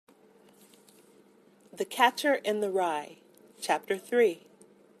The Catcher in the Rye, Chapter 3.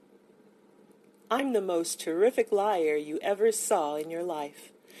 I'm the most terrific liar you ever saw in your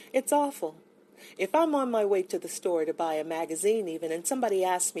life. It's awful. If I'm on my way to the store to buy a magazine even and somebody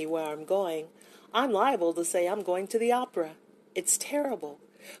asks me where I'm going, I'm liable to say I'm going to the opera. It's terrible.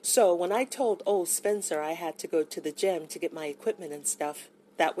 So when I told old Spencer I had to go to the gym to get my equipment and stuff,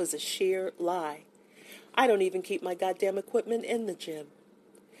 that was a sheer lie. I don't even keep my goddamn equipment in the gym.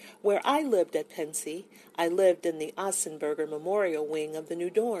 Where I lived at Pensy, I lived in the Ossenberger Memorial Wing of the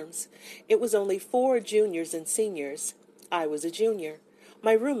new dorms. It was only 4 juniors and seniors. I was a junior.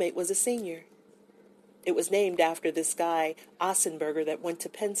 My roommate was a senior. It was named after this guy, Ossenberger, that went to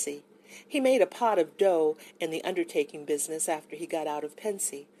Pensy. He made a pot of dough in the undertaking business after he got out of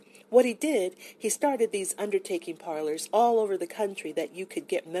Pensy. What he did, he started these undertaking parlors all over the country that you could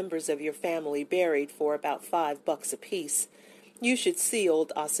get members of your family buried for about $5 apiece. You should see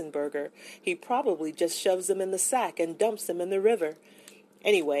old Ossenberger. He probably just shoves them in the sack and dumps them in the river.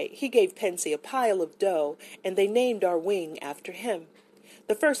 Anyway, he gave Pensy a pile of dough, and they named our wing after him.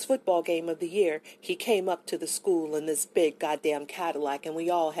 The first football game of the year, he came up to the school in this big goddamn Cadillac, and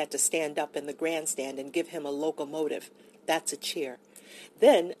we all had to stand up in the grandstand and give him a locomotive. That's a cheer.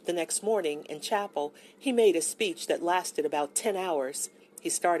 Then, the next morning, in chapel, he made a speech that lasted about 10 hours. He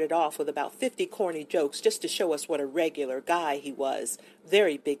started off with about 50 corny jokes just to show us what a regular guy he was.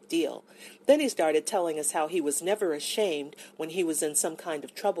 Very big deal. Then he started telling us how he was never ashamed when he was in some kind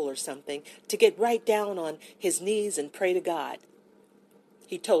of trouble or something to get right down on his knees and pray to God.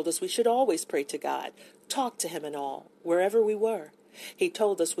 He told us we should always pray to God, talk to him and all, wherever we were. He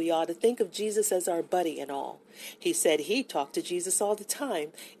told us we ought to think of Jesus as our buddy and all. He said he talked to Jesus all the time,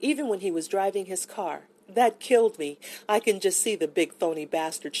 even when he was driving his car. That killed me. I can just see the big phony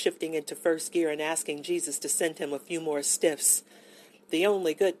bastard shifting into first gear and asking Jesus to send him a few more stiffs. The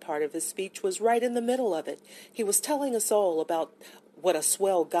only good part of his speech was right in the middle of it. He was telling us all about what a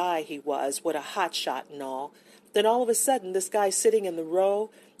swell guy he was, what a hot shot and all. Then all of a sudden, this guy sitting in the row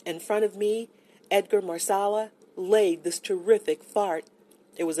in front of me, Edgar Marsala, laid this terrific fart.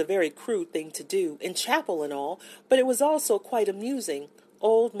 It was a very crude thing to do, in chapel and all, but it was also quite amusing.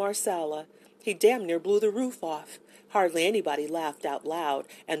 Old Marsala. He damn near blew the roof off. Hardly anybody laughed out loud,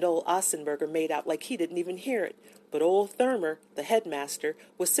 and old Ossenberger made out like he didn't even hear it. But old Thurmer, the headmaster,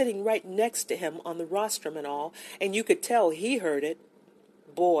 was sitting right next to him on the rostrum and all, and you could tell he heard it.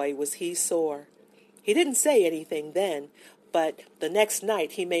 Boy, was he sore. He didn't say anything then, but the next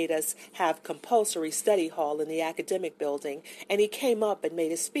night he made us have compulsory study hall in the academic building, and he came up and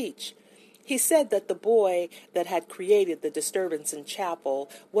made a speech. He said that the boy that had created the disturbance in chapel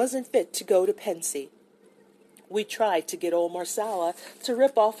wasn't fit to go to Pensy. We tried to get old Marsala to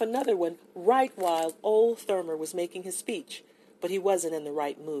rip off another one right while old Thurmer was making his speech, but he wasn't in the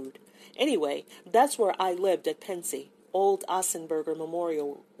right mood. Anyway, that's where I lived at Pensy, old Ossenberger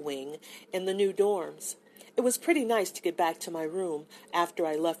Memorial Wing, in the new dorms. It was pretty nice to get back to my room after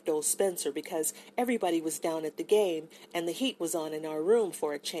I left old Spencer because everybody was down at the game and the heat was on in our room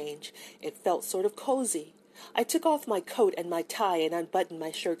for a change. It felt sort of cozy. I took off my coat and my tie and unbuttoned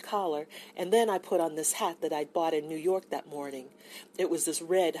my shirt collar, and then I put on this hat that I'd bought in New York that morning. It was this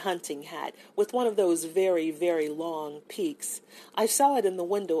red hunting hat with one of those very, very long peaks. I saw it in the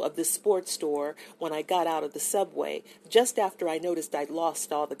window of this sports store when I got out of the subway, just after I noticed I'd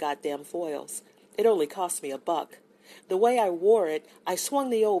lost all the goddamn foils. It only cost me $1. The way I wore it, I swung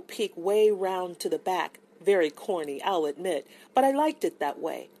the old peak way round to the back. Very corny, I'll admit, but I liked it that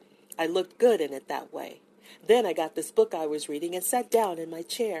way. I looked good in it that way. Then I got this book I was reading and sat down in my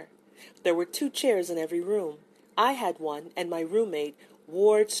chair. There were 2 chairs in every room. I had one, and my roommate,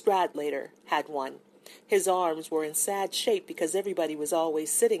 Ward Stradlater, had one. His arms were in sad shape because everybody was always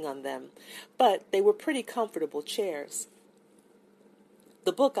sitting on them, but they were pretty comfortable chairs.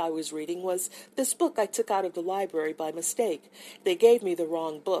 The book I was reading was this book I took out of the library by mistake. They gave me the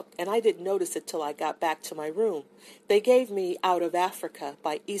wrong book, and I didn't notice it till I got back to my room. They gave me Out of Africa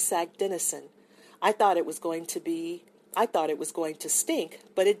by Isak Dinesen. I thought it was going to stink,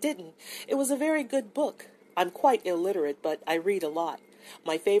 but it didn't. It was a very good book. I'm quite illiterate, but I read a lot.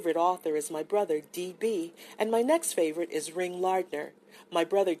 My favorite author is my brother, D.B., and my next favorite is Ring Lardner. My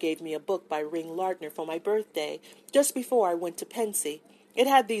brother gave me a book by Ring Lardner for my birthday, just before I went to Pensy. It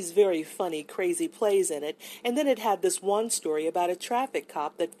had these very funny, crazy plays in it, and then it had this one story about a traffic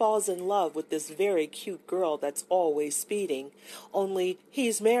cop that falls in love with this very cute girl that's always speeding. Only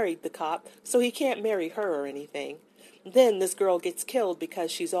he's married, the cop, so he can't marry her or anything. Then this girl gets killed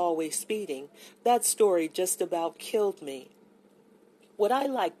because she's always speeding. That story just about killed me. what I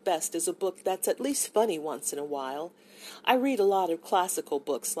like best is a book that's at least funny once in a while. I read a lot of classical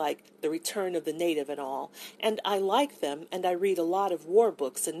books like The Return of the Native and all, and I like them, and I read a lot of war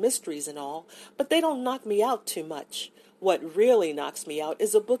books and mysteries and all, but they don't knock me out too much. What really knocks me out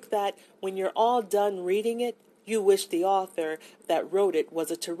is a book that, when you're all done reading it, you wish the author that wrote it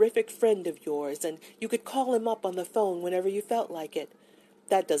was a terrific friend of yours, and you could call him up on the phone whenever you felt like it.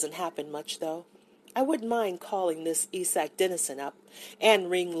 That doesn't happen much, though. I wouldn't mind calling this Isak Dinesen up,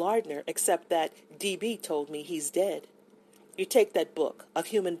 and ring Lardner, except that D.B. told me he's dead. You take that book, Of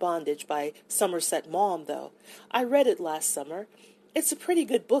Human Bondage, by Somerset Maugham, though. I read it last summer. It's a pretty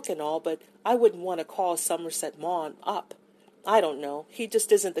good book and all, but I wouldn't want to call Somerset Maugham up. I don't know. He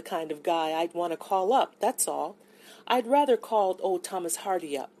just isn't the kind of guy I'd want to call up, that's all. I'd rather call old Thomas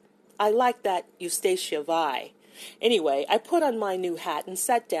Hardy up. I like that Eustacia Vi. Anyway, I put on my new hat and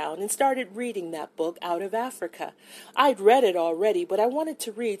sat down and started reading that book, Out of Africa. I'd read it already, but I wanted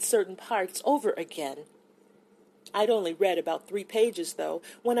to read certain parts over again. I'd only read about 3 pages, though,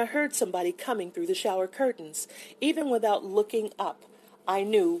 when I heard somebody coming through the shower curtains. Even without looking up, I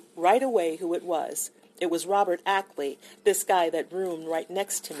knew right away who it was. It was Robert Ackley, this guy that roomed right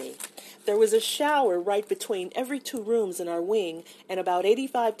next to me. There was a shower right between every 2 rooms in our wing, and about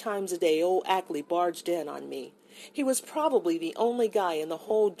 85 times a day old Ackley barged in on me. He was probably the only guy in the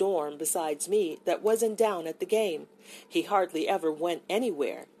whole dorm besides me that wasn't down at the game. He hardly ever went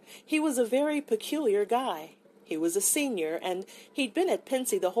anywhere. He was a very peculiar guy. He was a senior, and he'd been at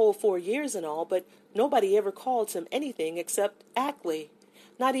Pincie the whole 4 years and all, but nobody ever called him anything except Ackley.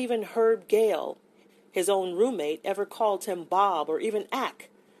 Not even Herb Gale, his own roommate, ever called him Bob or even Ack.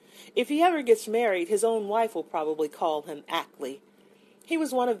 If he ever gets married, his own wife will probably call him Ackley. He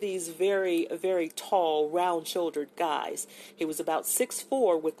was one of these very, very tall, round-shouldered guys. He was about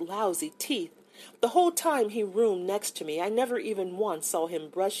 6'4", with lousy teeth. The whole time he roomed next to me, I never even once saw him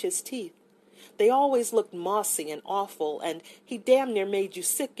brush his teeth. They always looked mossy and awful, and he damn near made you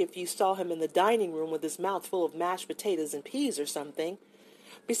sick if you saw him in the dining room with his mouth full of mashed potatoes and peas or something.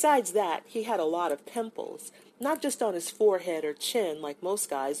 Besides that, he had a lot of pimples, not just on his forehead or chin like most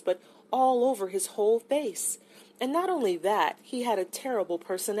guys, but all over his whole face. And not only that, he had a terrible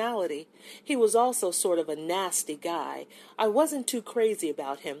personality. He was also sort of a nasty guy. I wasn't too crazy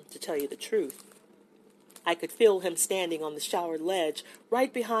about him, to tell you the truth. I could feel him standing on the shower ledge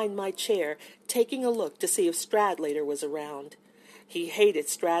right behind my chair, taking a look to see if Stradlater was around. He hated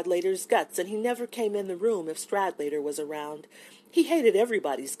Stradlater's guts, and he never came in the room if Stradlater was around. He hated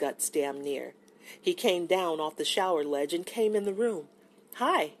everybody's guts damn near. He came down off the shower ledge and came in the room.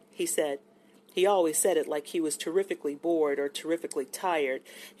 "Hi," he said. He always said it like he was terrifically bored or terrifically tired.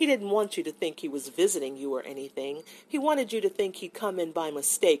 He didn't want you to think he was visiting you or anything. He wanted you to think he'd come in by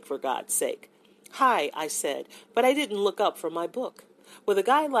mistake, for God's sake. "Hi," I said, but I didn't look up from my book. With a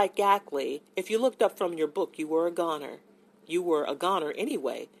guy like Ackley, if you looked up from your book, you were a goner. You were a goner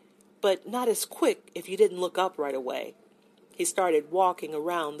anyway, but not as quick if you didn't look up right away. He started walking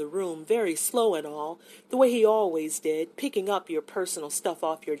around the room very slow and all, the way he always did, picking up your personal stuff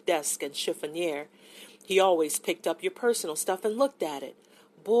off your desk and chiffonier. He always picked up your personal stuff and looked at it.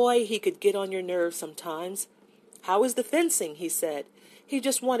 Boy, he could get on your nerves sometimes. "How is the fencing?" he said. He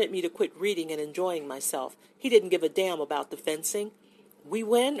just wanted me to quit reading and enjoying myself. He didn't give a damn about the fencing. "We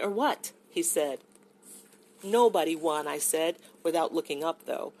win or what?" he said. "Nobody won," I said, without looking up,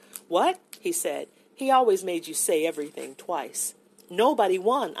 though. "What?" he said. He always made you say everything twice. "Nobody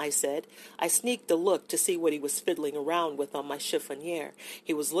won," I said. I sneaked a look to see what he was fiddling around with on my chiffonier.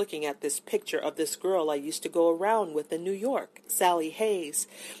 He was looking at this picture of this girl I used to go around with in New York, Sally Hayes.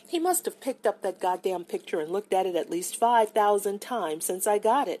 He must have picked up that goddamn picture and looked at it at least 5,000 times since I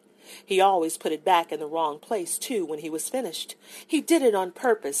got it. He always put it back in the wrong place, too, when he was finished. He did it on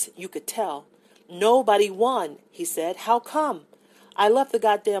purpose, you could tell. "Nobody won," he said. "How come?" I left the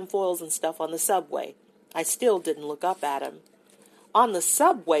goddamn foils and stuff on the subway. I still didn't look up at him. "On the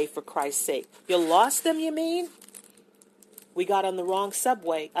subway, for Christ's sake. You lost them, you mean?" "We got on the wrong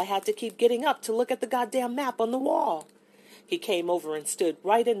subway. I had to keep getting up to look at the goddamn map on the wall." He came over and stood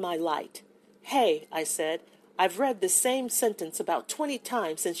right in my light. "Hey," I said, "I've read the same sentence about 20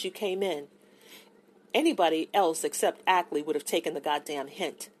 times since you came in." Anybody else except Ackley would have taken the goddamn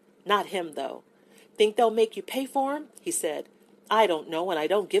hint. Not him, though. "Think they'll make you pay for 'em?" he said. "I don't know, and I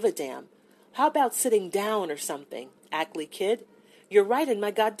don't give a damn. How about sitting down or something, Ackley kid? You're right in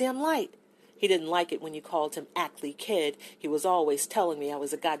my goddamn light." He didn't like it when you called him Ackley kid. He was always telling me I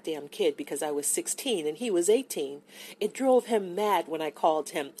was a goddamn kid because I was 16 and he was 18. It drove him mad when I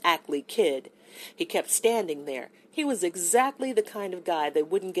called him Ackley kid. He kept standing there. He was exactly the kind of guy that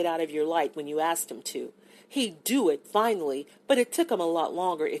wouldn't get out of your light when you asked him to. He'd do it, finally, but it took him a lot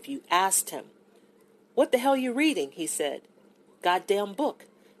longer if you asked him. "What the hell you reading?" he said. "Goddamn book."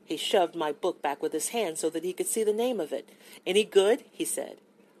 He shoved my book back with his hand so that he could see the name of it. "Any good?" he said.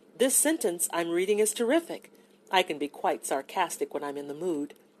 "This sentence I'm reading is terrific." I can be quite sarcastic when I'm in the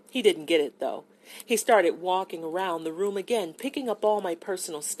mood. He didn't get it, though. He started walking around the room again, picking up all my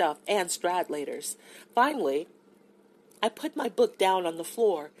personal stuff and Stradlater's. Finally, I put my book down on the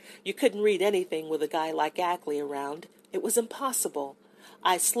floor. You couldn't read anything with a guy like Ackley around. It was impossible.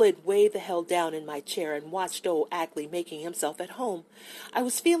 I slid way the hell down in my chair and watched old Ackley making himself at home. I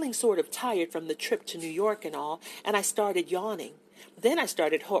was feeling sort of tired from the trip to New York and all, and I started yawning. Then I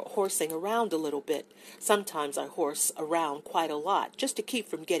started horsing around a little bit. Sometimes I horse around quite a lot, just to keep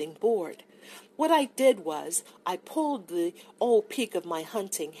from getting bored. What I did was, I pulled the old peak of my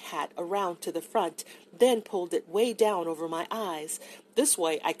hunting hat around to the front, then pulled it way down over my eyes. This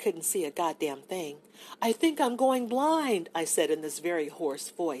way I couldn't see a goddamn thing. "I think I'm going blind," I said in this very hoarse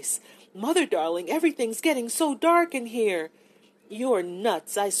voice. "Mother, darling, everything's getting so dark in here." "You're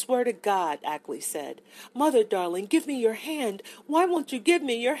nuts, I swear to God," Ackley said. "Mother, darling, give me your hand. Why won't you give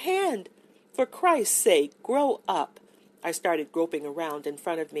me your hand?" "For Christ's sake, grow up." I started groping around in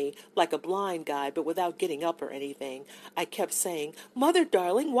front of me like a blind guy, but without getting up or anything. I kept saying, "Mother,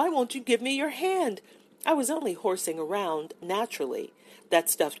 darling, why won't you give me your hand?" I was only horsing around naturally.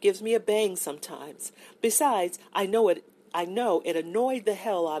 That stuff gives me a bang sometimes. Besides, I know it annoyed the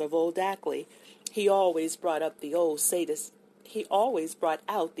hell out of old Ackley. He always brought out the old sadist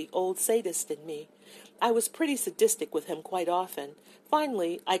in me. I was pretty sadistic with him quite often.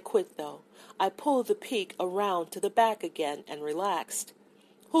 Finally, I quit, though. I pulled the peak around to the back again and relaxed.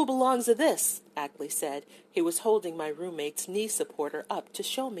 "Who belongs to this?" Ackley said. He was holding my roommate's knee supporter up to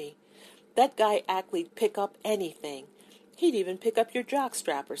show me. "That guy Ackley'd pick up anything. He'd even pick up your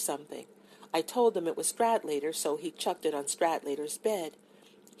jockstrap or something." I told him it was Stradlater, so he chucked it on Stradlater's bed.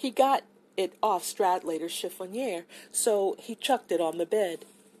 He got it off Stradlater's chiffonier, so he chucked it on the bed.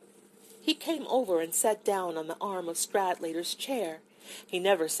 He came over and sat down on the arm of Stradlater's chair. He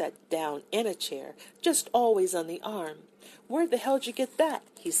never sat down in a chair, just always on the arm. "Where the hell'd you get that?"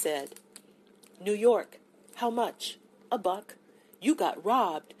 he said. "New York." "How much?" $1. "You got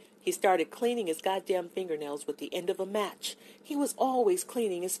robbed." He started cleaning his goddamn fingernails with the end of a match. He was always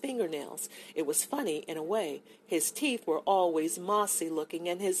cleaning his fingernails. It was funny, in a way. His teeth were always mossy-looking,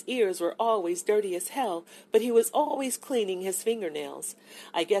 and his ears were always dirty as hell, but he was always cleaning his fingernails.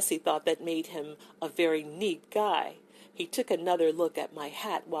 I guess he thought that made him a very neat guy. He took another look at my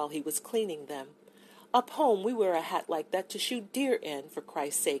hat while he was cleaning them. "Up home we wear a hat like that to shoot deer in, for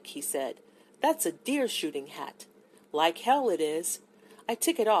Christ's sake," he said. "That's a deer-shooting hat." "Like hell it is." I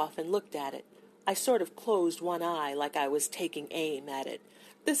took it off and looked at it. I sort of closed one eye like I was taking aim at it.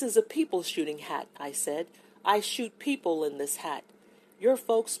 "This is a people-shooting hat," I said. "I shoot people in this hat." "Your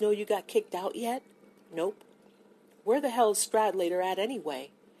folks know you got kicked out yet?" "Nope." "Where the hell's Stradlater at anyway?"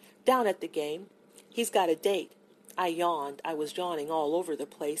 "Down at the game. He's got a date." I yawned. I was yawning all over the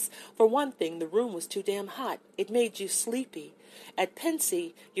place. For one thing, the room was too damn hot. It made you sleepy. At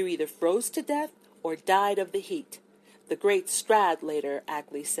Pensy, you either froze to death or died of the heat. "The great Stradlater,"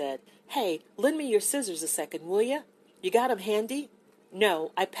 Ackley said. "Hey, lend me your scissors a second, will ya? You got 'em handy?"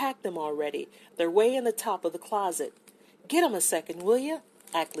 "No, I packed them already. They're way in the top of the closet." "Get 'em a second, will ya?"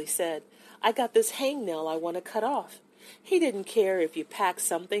 Ackley said. "I got this hangnail I want to cut off." He didn't care if you packed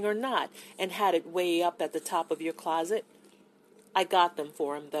something or not and had it way up at the top of your closet. I got them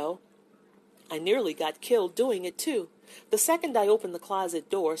for him, though. I nearly got killed doing it, too. The second I opened the closet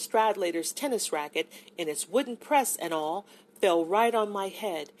door, Stradlater's tennis racket, in its wooden press and all, fell right on my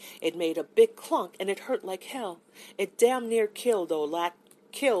head. It made a big clunk, and it hurt like hell. It damn near killed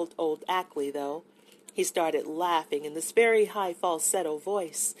old Ackley, though. He started laughing in this very high falsetto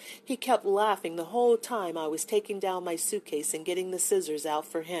voice. He kept laughing the whole time I was taking down my suitcase and getting the scissors out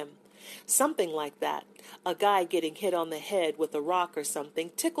for him. Something like that. A guy getting hit on the head with a rock or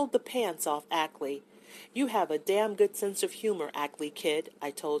something tickled the pants off Ackley. "You have a damn good sense of humor, Ackley kid,"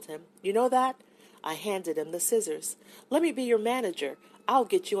 I told him. "You know that?" I handed him the scissors. "Let me be your manager. I'll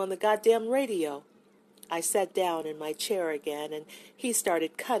get you on the goddamn radio." I sat down in my chair again, and he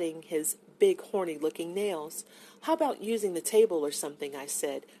started cutting his big horny-looking nails. "How about using the table or something?" I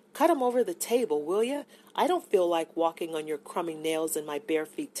said. "Cut 'em over the table, will ya? I don't feel like walking on your crummy nails in my bare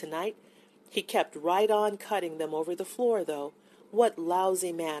feet tonight." He kept right on cutting them over the floor, though. What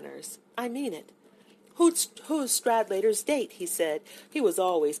lousy manners. I mean it. Who's Stradlater's date?" he said. He was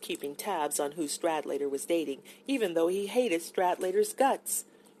always keeping tabs on who Stradlater was dating, even though he hated Stradlater's guts.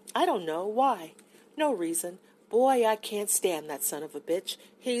 "I don't know. Why?" "No reason. Boy, I can't stand that son of a bitch.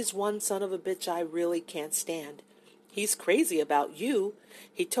 He's one son of a bitch I really can't stand. He's crazy about you.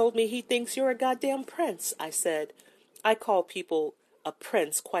 He told me he thinks you're a goddamn prince, I said. I call people a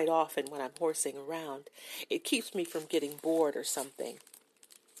prince quite often when I'm horsing around. It keeps me from getting bored or something.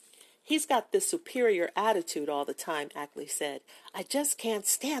 He's got this superior attitude all the time, Ackley said. I just can't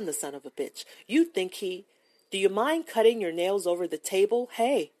stand the son of a bitch. You think he... Do you mind cutting your nails over the table?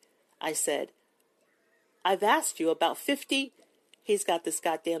 Hey, I said. I've asked you about 50... He's got this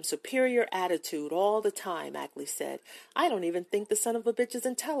goddamn superior attitude all the time, Ackley said. I don't even think the son of a bitch is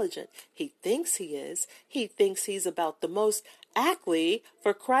intelligent. He thinks he is. He thinks he's about the most... Ackley,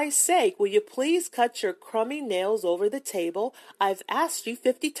 for Christ's sake, will you please cut your crummy nails over the table? I've asked you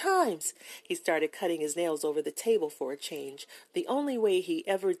 50 times. He started cutting his nails over the table for a change. The only way he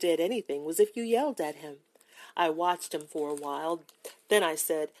ever did anything was if you yelled at him. I watched him for a while. Then I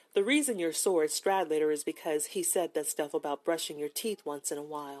said, the reason you're sore at Stradlater is because he said that stuff about brushing your teeth once in a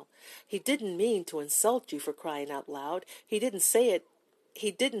while. He didn't mean to insult you, for crying out loud. He didn't say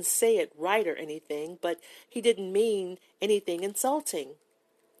it right or anything, but he didn't mean anything insulting.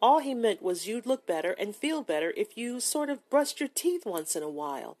 All he meant was you'd look better and feel better if you sort of brushed your teeth once in a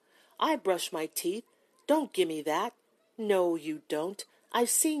while. I brush my teeth. Don't gimme that. No, you don't. I've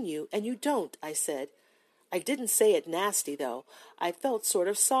seen you, and you don't, I said. I didn't say it nasty, though. I felt sort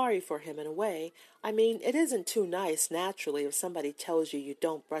of sorry for him in a way. I mean, it isn't too nice, naturally, if somebody tells you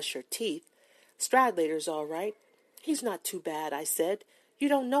don't brush your teeth. Stradlater's all right. He's not too bad, I said. You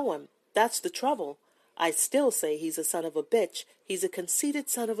don't know him. That's the trouble. I still say he's a son of a bitch. He's a conceited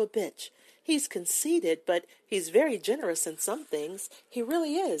son of a bitch. He's conceited, but he's very generous in some things. He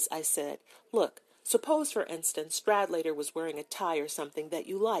really is, I said. Look. Suppose, for instance, Stradlater was wearing a tie or something that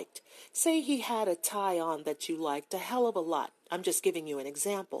you liked. Say he had a tie on that you liked a hell of a lot. I'm just giving you an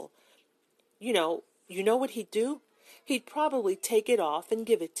example. You know what he'd do? He'd probably take it off and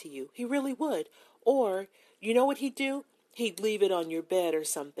give it to you. He really would. Or, you know what he'd do? He'd leave it on your bed or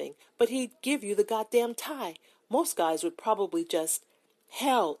something. But he'd give you the goddamn tie. Most guys would probably just...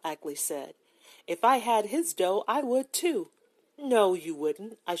 Hell, Ackley said. If I had his dough, I would too. No, you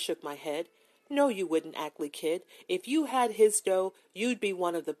wouldn't. I shook my head. No, you wouldn't, Ackley kid. If you had his dough, you'd be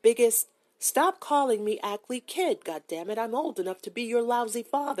one of the biggest... Stop calling me Ackley kid, goddammit. I'm old enough to be your lousy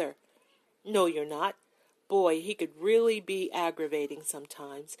father. No, you're not. Boy, he could really be aggravating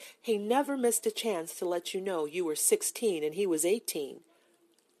sometimes. He never missed a chance to let you know you were 16 and he was 18.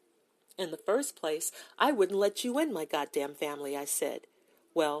 In the first place, I wouldn't let you in my goddamn family, I said.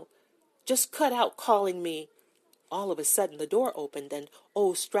 Well, just cut out calling me... All of a sudden the door opened and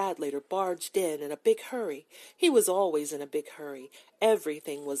old Stradlater barged in a big hurry. He was always in a big hurry.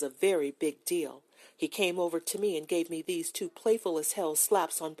 Everything was a very big deal. He came over to me and gave me these two playful as hell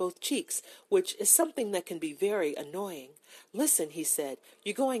slaps on both cheeks, which is something that can be very annoying. Listen, he said,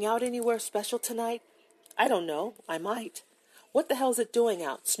 you going out anywhere special tonight? I don't know. I might. What the hell's it doing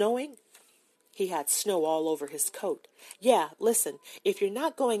out? Snowing? He had snow all over his coat. Yeah, listen, if you're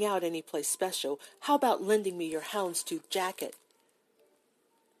not going out any place special, how about lending me your houndstooth jacket?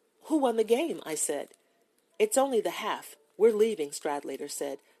 Who won the game? I said. It's only the half. We're leaving, Stradlater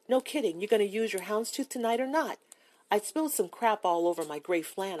said. No kidding, you going to use your houndstooth tonight or not? I spilled some crap all over my gray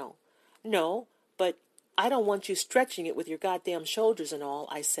flannel. No, but I don't want you stretching it with your goddamn shoulders and all,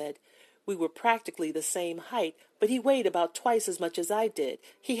 I said. We were practically the same height, but he weighed about twice as much as I did.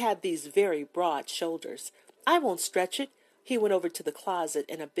 He had these very broad shoulders. I won't stretch it. He went over to the closet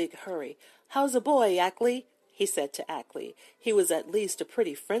in a big hurry. How's a boy, Ackley? He said to Ackley. He was at least a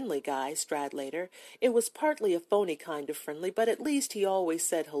pretty friendly guy, Stradlater. It was partly a phony kind of friendly, but at least he always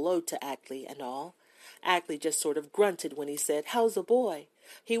said hello to Ackley and all. Ackley just sort of grunted when he said, How's a boy?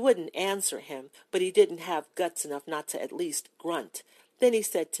 He wouldn't answer him, but he didn't have guts enough not to at least grunt. Then he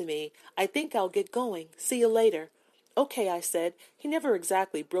said to me, I think I'll get going. See you later. Okay, I said. He never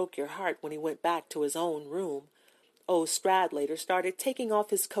exactly broke your heart when he went back to his own room. Old Stradlater started taking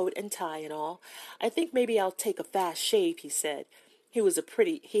off his coat and tie and all. I think maybe I'll take a fast shave, he said. He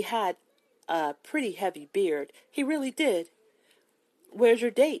had a pretty heavy beard. He really did. Where's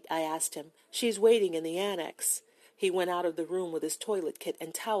your date? I asked him. She's waiting in the annex. He went out of the room with his toilet kit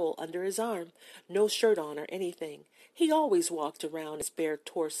and towel under his arm. No shirt on or anything. He always walked around his bare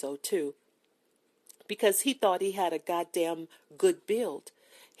torso, too, because he thought he had a goddamn good build.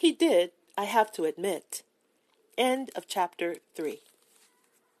 He did, I have to admit. End of chapter 3.